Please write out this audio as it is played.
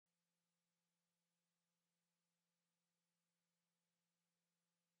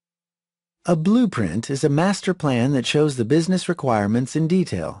A blueprint is a master plan that shows the business requirements in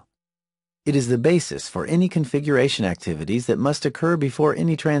detail. It is the basis for any configuration activities that must occur before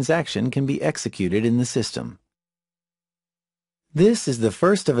any transaction can be executed in the system. This is the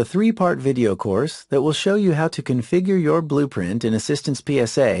first of a three-part video course that will show you how to configure your blueprint in Assistance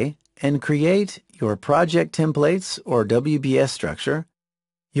PSA and create your project templates or WBS structure,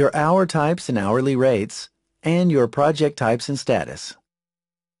 your hour types and hourly rates, and your project types and status.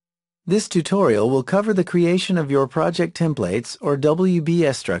 This tutorial will cover the creation of your project templates or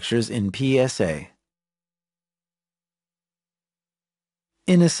WBS structures in PSA.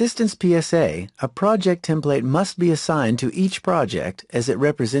 In Assistance PSA, a project template must be assigned to each project as it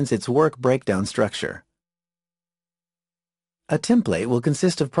represents its work breakdown structure. A template will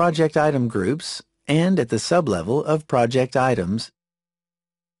consist of project item groups and, at the sublevel, of project items,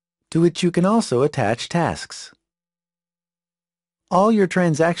 to which you can also attach tasks. All your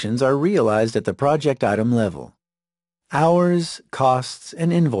transactions are realized at the project item level. Hours, costs,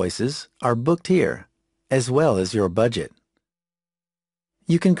 and invoices are booked here, as well as your budget.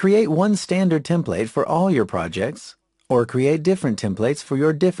 You can create one standard template for all your projects, or create different templates for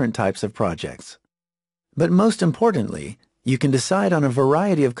your different types of projects. But most importantly, you can decide on a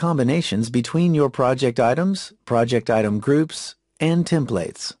variety of combinations between your project items, project item groups, and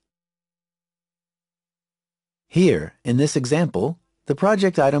templates. Here, in this example, the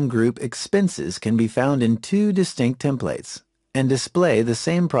project item group expenses can be found in two distinct templates and display the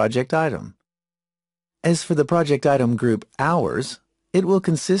same project item. As for the project item group hours, it will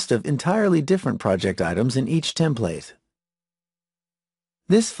consist of entirely different project items in each template.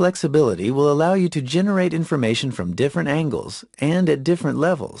 This flexibility will allow you to generate information from different angles and at different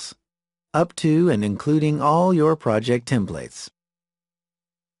levels, up to and including all your project templates.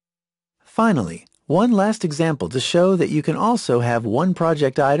 Finally, one last example to show that you can also have one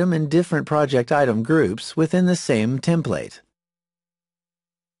project item and different project item groups within the same template.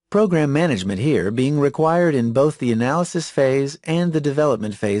 Program management here being required in both the analysis phase and the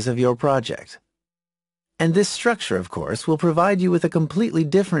development phase of your project. And this structure, of course, will provide you with a completely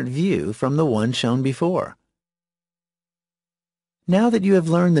different view from the one shown before. Now that you have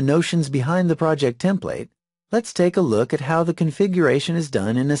learned the notions behind the project template, let's take a look at how the configuration is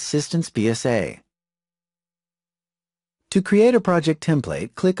done in Assistance PSA. To create a project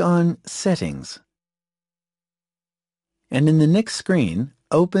template, click on Settings. And in the next screen,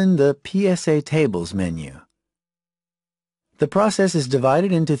 open the PSA Tables menu. The process is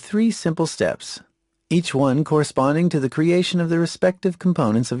divided into three simple steps, each one corresponding to the creation of the respective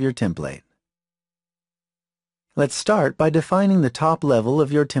components of your template. Let's start by defining the top level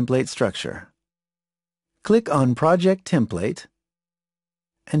of your template structure. Click on Project Template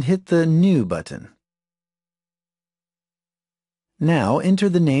and hit the New button. Now enter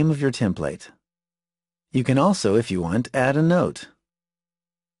the name of your template. You can also, if you want, add a note.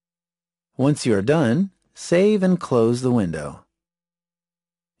 Once you are done, save and close the window.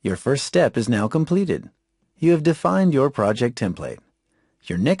 Your first step is now completed. You have defined your project template.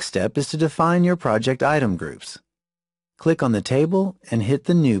 Your next step is to define your project item groups. Click on the table and hit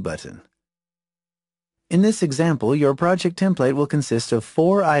the New button. In this example, your project template will consist of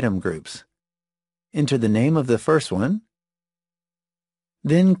 4 item groups. Enter the name of the first one,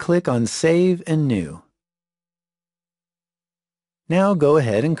 then click on Save and New. Now go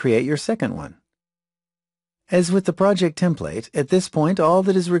ahead and create your second one. As with the project template, at this point all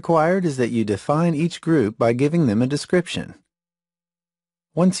that is required is that you define each group by giving them a description.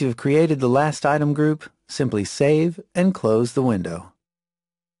 Once you have created the last item group, simply save and close the window.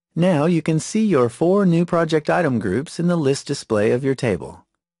 Now you can see your 4 new project item groups in the list display of your table.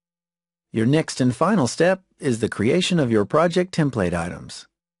 Your next and final step is the creation of your project template items.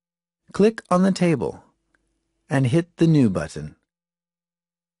 Click on the table and hit the New button.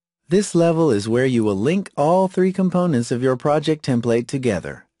 This level is where you will link all 3 components of your project template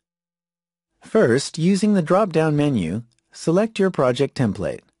together. First, using the drop-down menu, select your project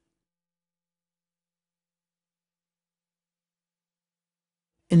template.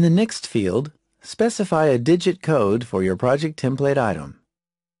 In the next field, specify a digit code for your project template item.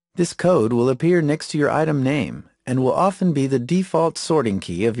 This code will appear next to your item name and will often be the default sorting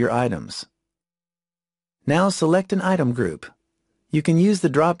key of your items. Now select an item group. You can use the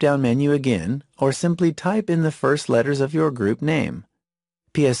drop-down menu again or simply type in the first letters of your group name.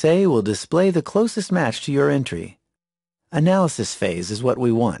 PSA will display the closest match to your entry. Analysis phase is what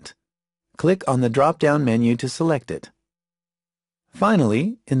we want. Click on the drop-down menu to select it.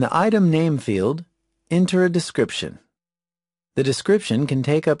 Finally, in the item name field, enter a description. The description can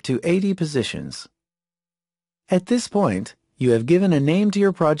take up to 80 positions. At this point, you have given a name to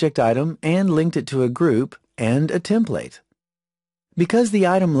your project item and linked it to a group and a template. Because the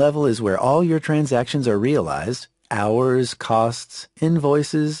item level is where all your transactions are realized, hours, costs,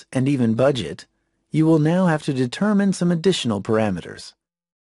 invoices, and even budget, you will now have to determine some additional parameters.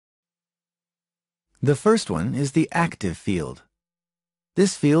 The first one is the active field.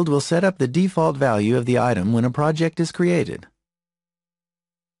 This field will set up the default value of the item when a project is created.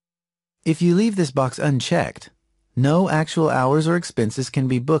 If you leave this box unchecked, no actual hours or expenses can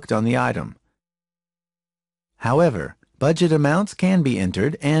be booked on the item. However, budget amounts can be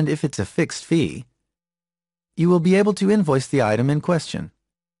entered, and if it's a fixed fee, you will be able to invoice the item in question.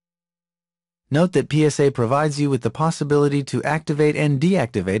 Note that PSA provides you with the possibility to activate and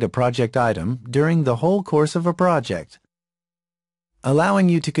deactivate a project item during the whole course of a project, allowing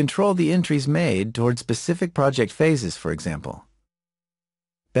you to control the entries made toward specific project phases, for example.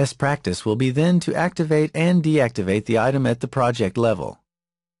 Best practice will be then to activate and deactivate the item at the project level.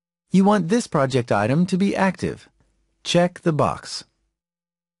 You want this project item to be active. Check the box.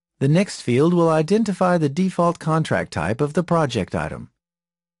 The next field will identify the default contract type of the project item.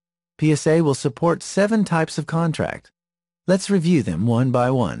 PSA will support 7 types of contract. Let's review them one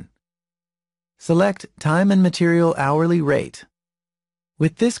by one. Select Time and Material Hourly Rate.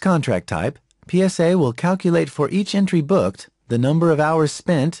 With this contract type, PSA will calculate for each entry booked the number of hours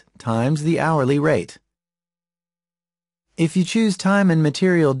spent times the hourly rate. If you choose Time and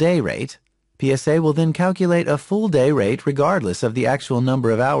Material Day Rate, PSA will then calculate a full day rate regardless of the actual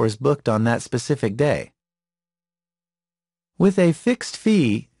number of hours booked on that specific day. With a fixed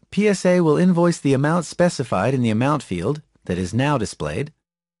fee, PSA will invoice the amount specified in the amount field that is now displayed,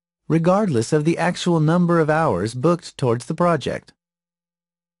 regardless of the actual number of hours booked towards the project.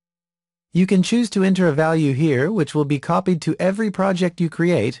 You can choose to enter a value here which will be copied to every project you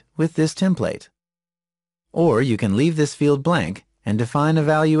create with this template. Or you can leave this field blank and define a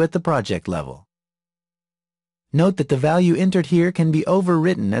value at the project level. Note that the value entered here can be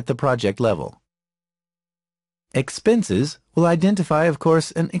overwritten at the project level. Expenses will identify, of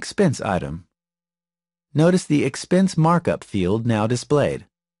course, an expense item. Notice the expense markup field now displayed.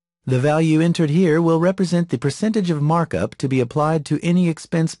 The value entered here will represent the percentage of markup to be applied to any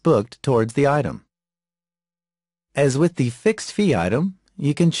expense booked towards the item. As with the fixed fee item,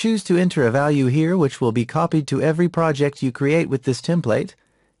 you can choose to enter a value here which will be copied to every project you create with this template,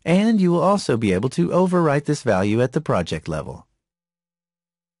 and you will also be able to overwrite this value at the project level.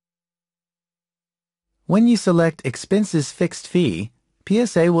 When you select Expenses Fixed Fee,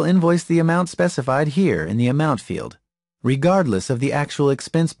 PSA will invoice the amount specified here in the Amount field, regardless of the actual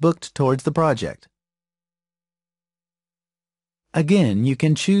expense booked towards the project. Again, you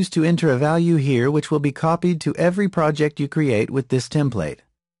can choose to enter a value here which will be copied to every project you create with this template.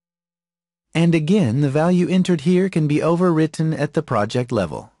 And again, the value entered here can be overwritten at the project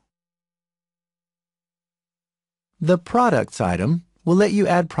level. The Products item will let you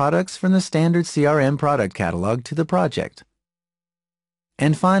add products from the standard CRM product catalog to the project.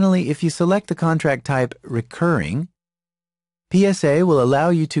 And finally, if you select the contract type Recurring, PSA will allow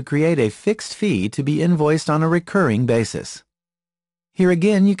you to create a fixed fee to be invoiced on a recurring basis. Here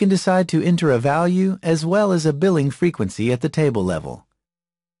again, you can decide to enter a value as well as a billing frequency at the table level.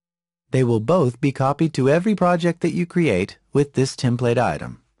 They will both be copied to every project that you create with this template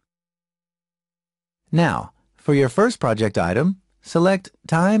item. Now, for your first project item, select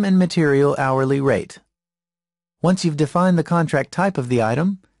Time and Material Hourly Rate. Once you've defined the contract type of the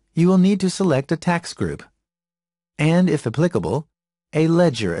item, you will need to select a tax group, and, if applicable, a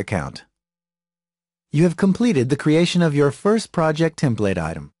ledger account. You have completed the creation of your first project template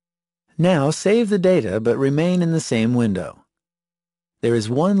item. Now save the data but remain in the same window. There is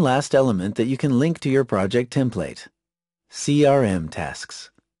one last element that you can link to your project template: CRM tasks.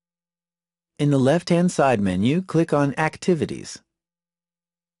 In the left-hand side menu, click on Activities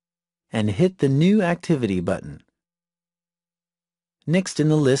and hit the New Activity button. Next in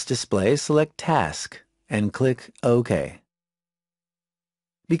the list display, select Task and click OK.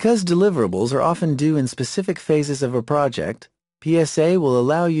 Because deliverables are often due in specific phases of a project, PSA will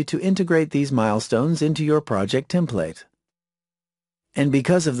allow you to integrate these milestones into your project template. And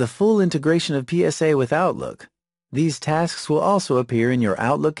because of the full integration of PSA with Outlook, these tasks will also appear in your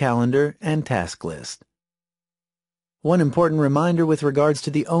Outlook calendar and task list. One important reminder with regards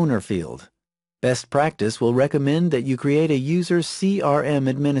to the Owner field. Best practice will recommend that you create a user CRM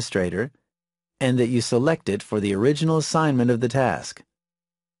administrator and that you select it for the original assignment of the task.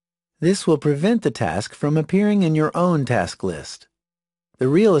 This will prevent the task from appearing in your own task list, the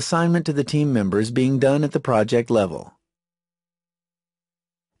real assignment to the team members being done at the project level.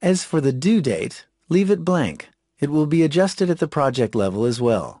 As for the due date, leave it blank. It will be adjusted at the project level as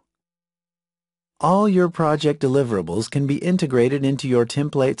well. All your project deliverables can be integrated into your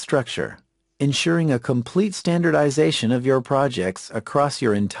template structure, ensuring a complete standardization of your projects across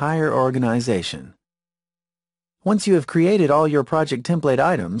your entire organization. Once you have created all your project template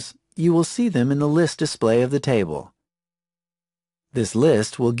items, you will see them in the list display of the table. This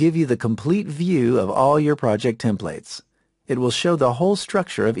list will give you the complete view of all your project templates. It will show the whole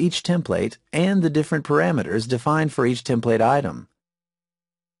structure of each template and the different parameters defined for each template item.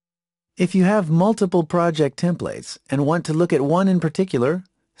 If you have multiple project templates and want to look at one in particular,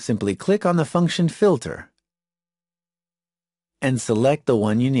 simply click on the function Filter and select the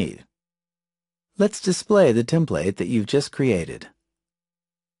one you need. Let's display the template that you've just created.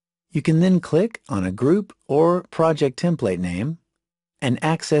 You can then click on a group or project template name and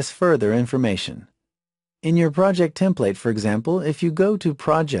access further information. In your project template, for example, if you go to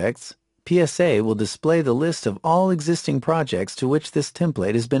Projects, PSA will display the list of all existing projects to which this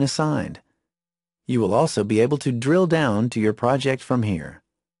template has been assigned. You will also be able to drill down to your project from here.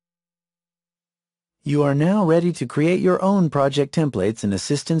 You are now ready to create your own project templates in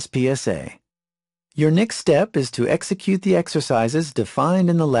Assistance PSA. Your next step is to execute the exercises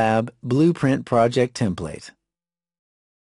defined in the lab BluePrint project template.